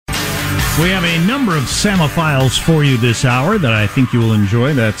We have a number of Psammophiles for you this hour that I think you will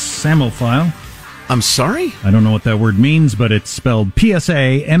enjoy. That's Psammophile. I'm sorry? I don't know what that word means, but it's spelled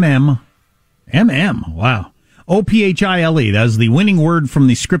P-S-A-M-M. M-M, wow. O-P-H-I-L-E. That was the winning word from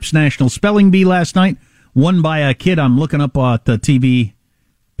the Scripps National Spelling Bee last night. Won by a kid I'm looking up at the TV.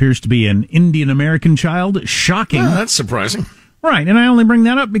 Appears to be an Indian-American child. Shocking. Oh, that's surprising. Right, and I only bring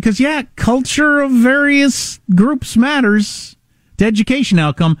that up because, culture of various groups matters to education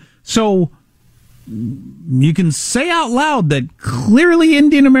outcome. So you can say out loud that clearly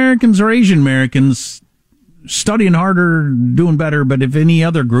Indian Americans or Asian Americans studying harder, doing better, but if any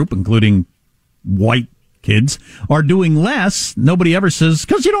other group, including white kids, are doing less, nobody ever says,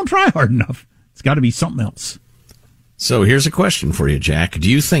 because you don't try hard enough. It's got to be something else. So here's a question for you, Jack.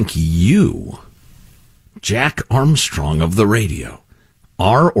 Do you think you, Jack Armstrong of the radio,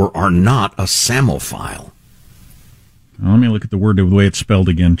 are or are not a Psammophile? Let me look at the word the way it's spelled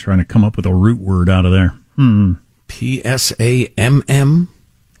again, trying to come up with a root word out of there. P-S-A-M-M-O,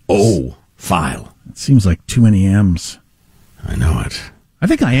 file. It seems like too many M's. I know it. I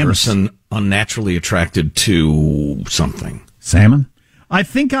think I am. Person unnaturally attracted to something. Salmon? I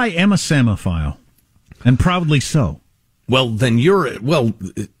think I am a Psammophile, and proudly so. Well, then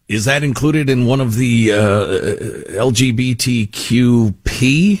is that included in one of the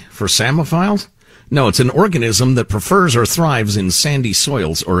LGBTQP for Psammophiles? No, it's an organism that prefers or thrives in sandy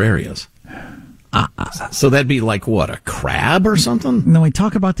soils or areas. So that'd be like what, a crab or something? No, we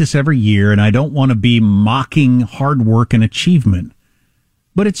talk about this every year, and I don't want to be mocking hard work and achievement.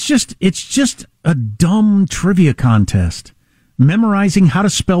 But it's just a dumb trivia contest. Memorizing how to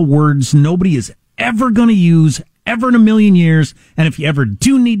spell words nobody is ever going to use, ever in a million years, and if you ever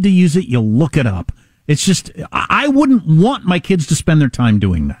do need to use it, you'll look it up. It's just, I wouldn't want my kids to spend their time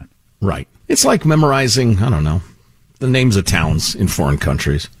doing that. Right. It's like memorizing, I don't know, the names of towns in foreign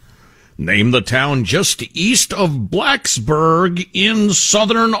countries. Name the town just east of Blacksburg in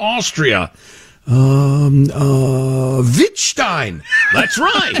southern Austria. Wittstein. That's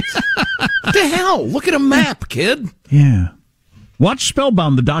right. What the hell? Look at a map, kid. Yeah. Watch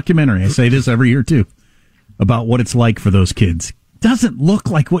Spellbound, the documentary. I say this every year, too, about what it's like for those kids. Doesn't look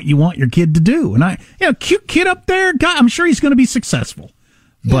like what you want your kid to do. And cute kid up there, God, I'm sure he's going to be successful.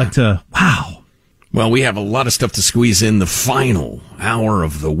 But, wow. Well, we have a lot of stuff to squeeze in the final hour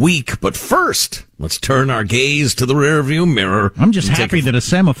of the week. But first, let's turn our gaze to the rearview mirror. I'm just happy that a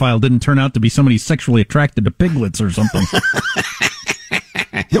Psammophile didn't turn out to be somebody sexually attracted to piglets or something.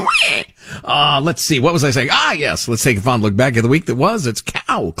 Let's see. What was I saying? Yes. Let's take a fond look back at the week that was. It's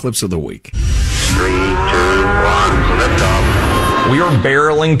Cow Clips of the Week. 3, 2, 1, lift off. We are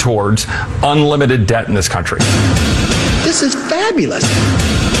barreling towards unlimited debt in this country. This is fabulous.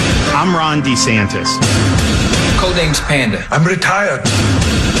 I'm Ron DeSantis. Codename's Panda. I'm retired.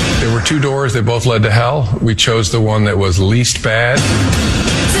 There were two doors. They both led to hell. We chose the one that was least bad.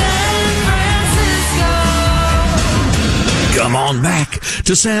 Come on back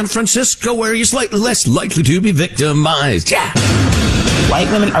to San Francisco, where you're slightly less likely to be victimized. Yeah. White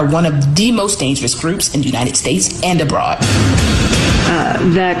women are one of the most dangerous groups in the United States and abroad.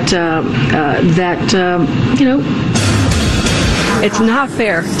 It's not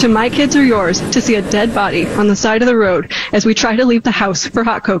fair to my kids or yours to see a dead body on the side of the road as we try to leave the house for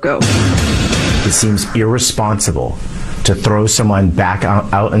hot cocoa. It seems irresponsible to throw someone back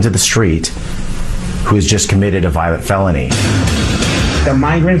out into the street who has just committed a violent felony. The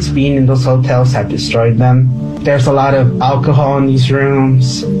migrants being in those hotels have destroyed them. There's a lot of alcohol in these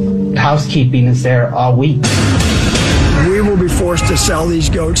rooms. Housekeeping is there all week. We will be forced to sell these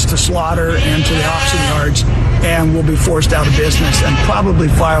goats to slaughter and to the auction yards, and we'll be forced out of business and probably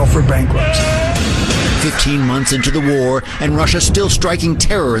file for bankruptcy. 15 months into the war, and Russia still striking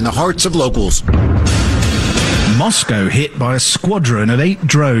terror in the hearts of locals. Moscow hit by a squadron of 8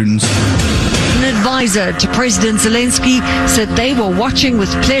 drones. An advisor to President Zelensky said they were watching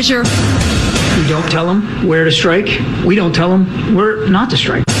with pleasure. We don't tell them where to strike. We don't tell them where not to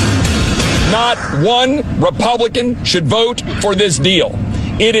strike. Not one Republican should vote for this deal.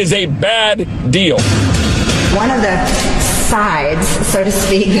 It is a bad deal. One of the sides, so to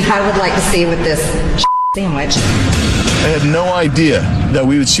speak, that I would like to see with this sandwich. I had no idea that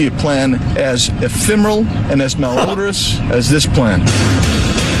we would see a plan as ephemeral and as malodorous as this plan.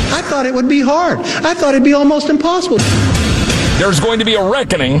 I thought it would be hard. I thought it'd be almost impossible. There's going to be a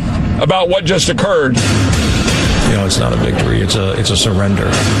reckoning about what just occurred. You know, it's not a victory. It's a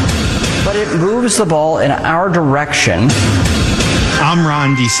surrender. But it moves the ball in our direction. I'm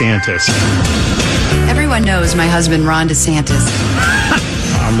Ron DeSantis. Everyone knows my husband, Ron DeSantis.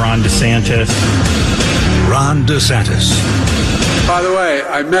 I'm Ron DeSantis. Ron DeSantis. By the way,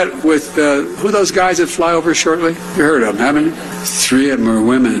 I met with, who are those guys that fly over shortly? You heard of them, haven't you? 3 of them are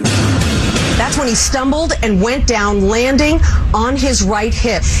women. That's when he stumbled and went down, landing on his right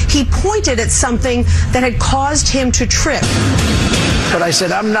hip. He pointed at something that had caused him to trip. But I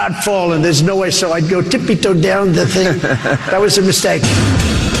said, I'm not falling. There's no way. So I'd go tippy-toe down the thing. That was a mistake.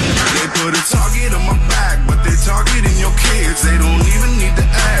 They put a target on my back, but they're targeting your kids. They don't even need to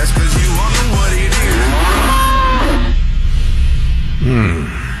ask, because you all know what it is.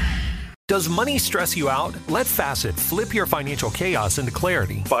 Does money stress you out? Let Facet flip your financial chaos into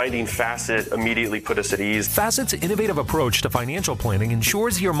clarity. Finding Facet immediately put us at ease. Facet's innovative approach to financial planning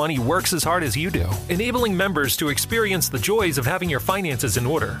ensures your money works as hard as you do, enabling members to experience the joys of having your finances in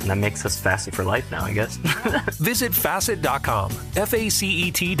order. That makes us Facet for life now, I guess. Visit Facet.com,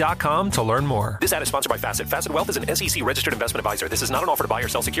 FACET.com to learn more. This ad is sponsored by Facet. Facet Wealth is an SEC registered investment advisor. This is not an offer to buy or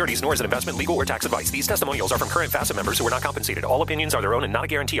sell securities, nor is it investment, legal, or tax advice. These testimonials are from current Facet members who are not compensated. All opinions are their own and not a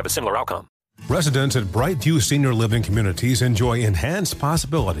guarantee of a similar outcome. Residents at Brightview Senior Living Communities enjoy enhanced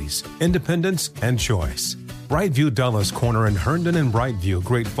possibilities, independence, and choice. Brightview Dulles Corner in Herndon and Brightview,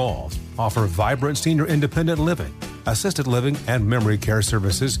 Great Falls, offer vibrant senior independent living, assisted living, and memory care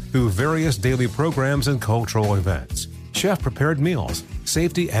services through various daily programs and cultural events. Chef-prepared meals,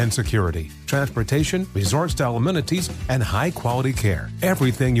 safety and security, transportation, resort-style amenities, and high-quality care.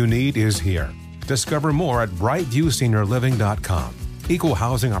 Everything you need is here. Discover more at brightviewseniorliving.com. Equal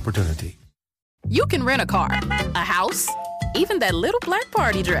housing opportunity. You can rent a car, a house, even that little black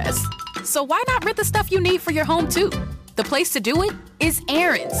party dress. So why not rent the stuff you need for your home, too? The place to do it is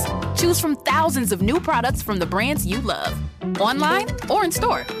Aaron's. Choose from thousands of new products from the brands you love, online or in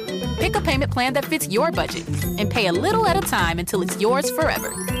store. Pick a payment plan that fits your budget and pay a little at a time until it's yours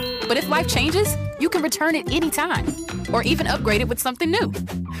forever. But if life changes, you can return it anytime or even upgrade it with something new.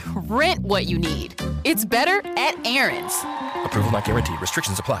 Rent what you need. It's better at Aaron's. Approval not guaranteed.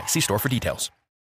 Restrictions apply. See store for details.